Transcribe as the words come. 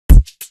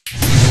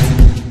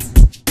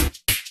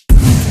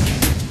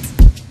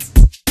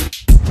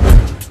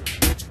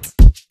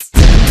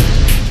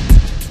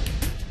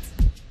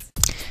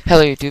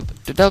Hello YouTube,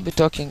 today I'll be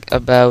talking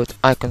about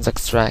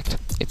IconsExtract.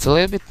 It's a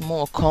little bit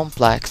more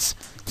complex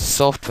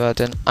software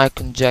than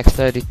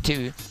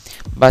IconJack32,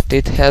 but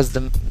it has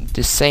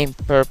the same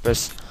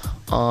purpose.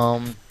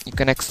 You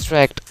can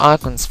extract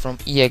icons from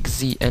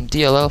EXE and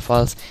DLL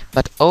files,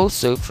 but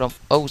also from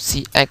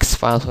OCX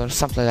files or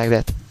something like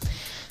that.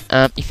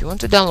 If you want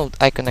to download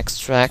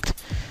IconsExtract,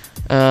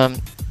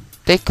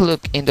 take a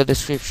look in the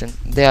description.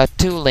 There are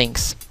two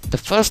links. The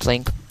first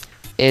link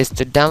is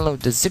to download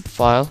the zip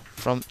file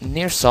from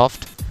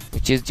Nearsoft,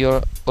 which is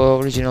your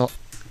original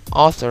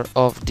author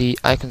of the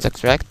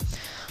IconsExtract.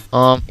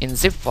 In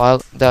zip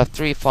file there are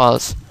three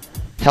files: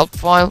 help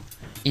file,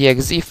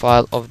 EXE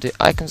file of the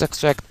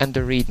IconsExtract, and the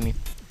readme.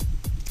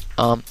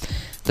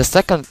 The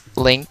second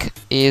link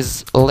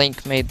is a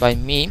link made by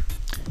me.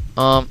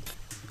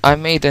 I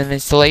made an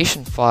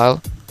installation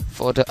file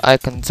for the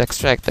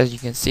IconsExtract. As you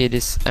can see,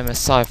 this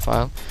MSI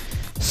file,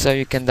 so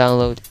you can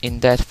download in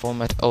that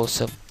format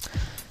also.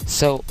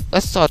 So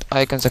let's start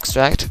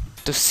IconsExtract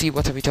to see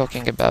what are we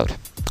talking about.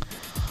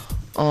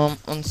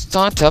 On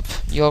startup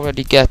you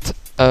already get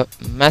a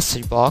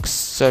message box,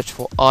 search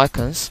for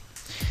icons,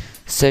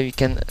 so you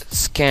can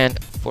scan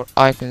for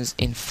icons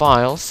in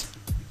files,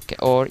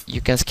 or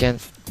you can scan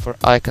for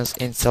icons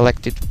in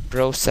selected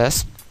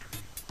process.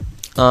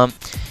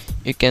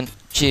 You can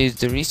choose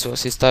the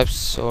resources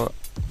types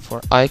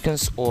for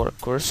icons or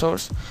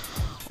cursors,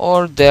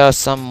 or there are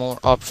some more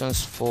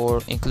options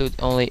for include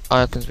only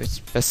icons with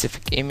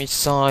specific image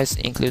size,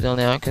 include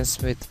only icons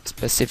with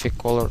specific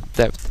color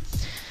depth.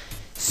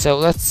 So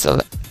let's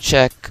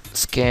check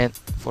scan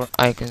for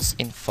icons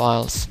in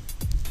files.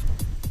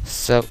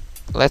 So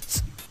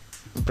let's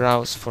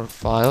browse for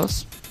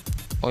files,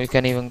 or you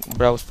can even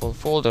browse for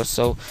folders,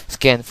 so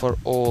scan for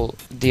all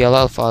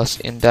DLL files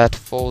in that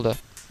folder.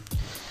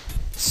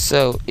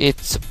 So it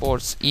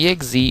supports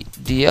EXE,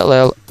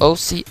 DLL,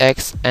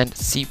 OCX and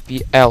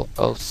CPL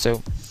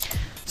also.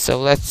 So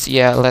let's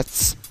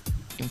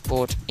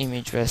import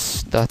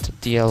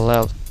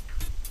imageres.dll.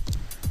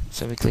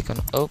 So we click on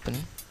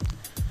open.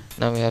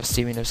 Now we have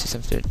C Windows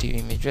System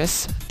 32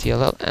 imageres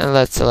DLL, and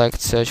let's select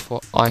search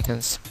for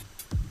icons.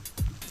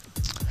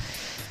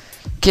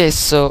 Okay,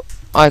 so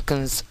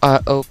icons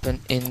are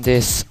open in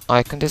this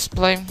icon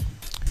display.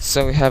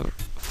 So we have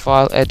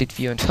file, edit,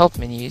 view and help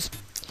menus.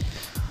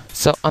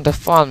 So on the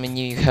file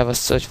menu you have a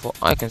search for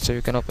icons, so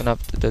you can open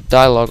up the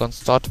dialog on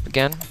startup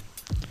again,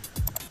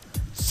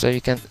 so you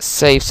can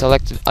save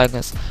selected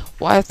icons.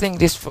 Why I think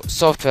this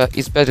software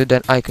is better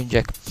than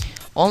IconJack?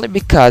 Only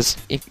because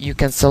if you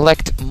can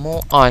select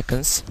more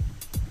icons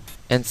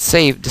and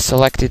save the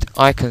selected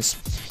icons,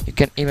 you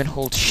can even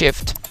hold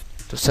shift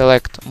to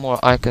select more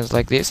icons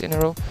like this in a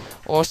row,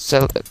 or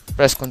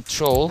press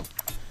control,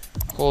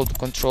 hold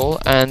control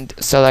and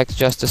select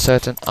just the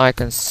certain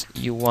icons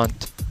you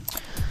want.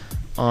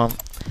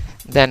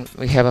 Then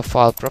we have a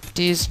file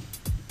properties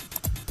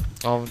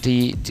of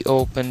the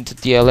opened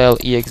DLL,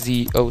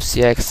 EXE,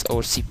 OCX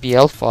or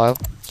CPL file.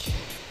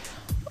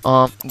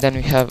 Then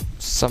we have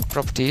some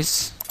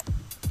properties.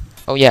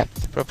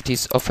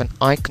 Properties of an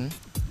icon.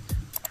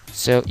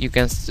 So you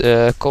can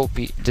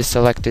copy the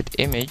selected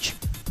image.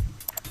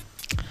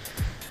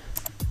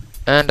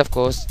 And of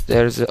course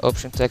there is the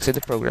option to exit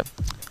the program.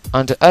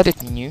 Under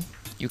edit menu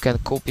you can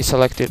copy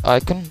selected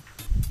icon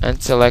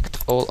and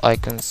select all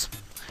icons.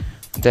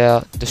 There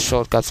are the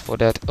shortcuts for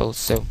that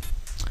also.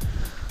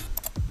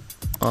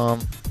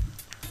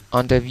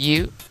 Under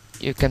view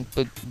you can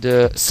put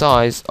the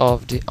size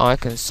of the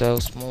icons, so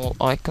small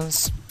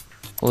icons,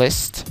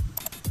 list,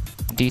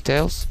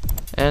 details,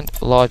 and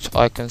large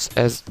icons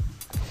as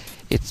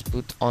it's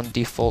put on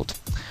default.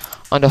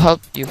 Under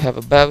help you have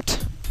about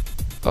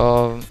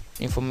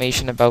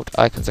information about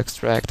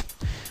IconsExtract.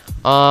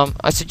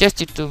 I suggest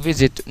you to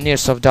visit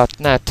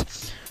nearsoft.net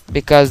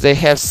because they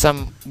have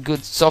some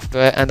good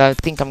software, and I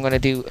think I'm gonna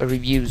do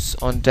reviews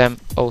on them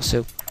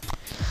also.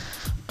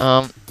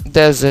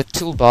 There's a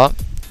toolbar,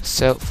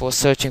 so for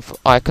searching for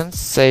icons,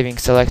 saving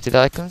selected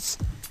icons,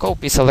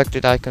 copy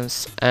selected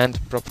icons, and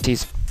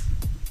properties.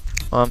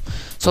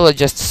 So let's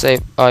just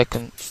save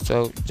icon,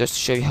 so just to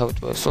show you how it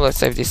works. So let's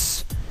save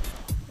this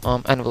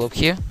envelope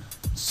here.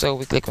 So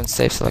we click on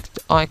save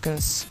selected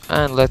icons,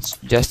 and let's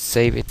just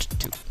save it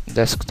to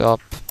desktop.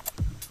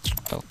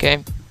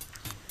 Okay,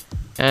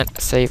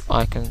 and save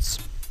icons.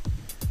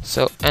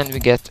 So and we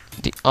get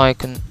the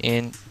icon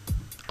in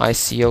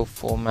ICO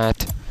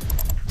format.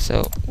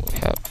 So we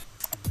have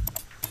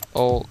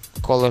all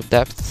color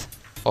depth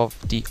of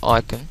the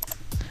icon.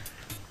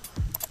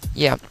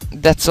 Yeah,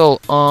 that's all.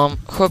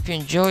 Hope you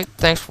enjoyed.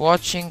 Thanks for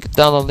watching.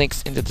 Download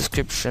links in the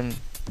description.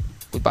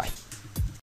 Goodbye.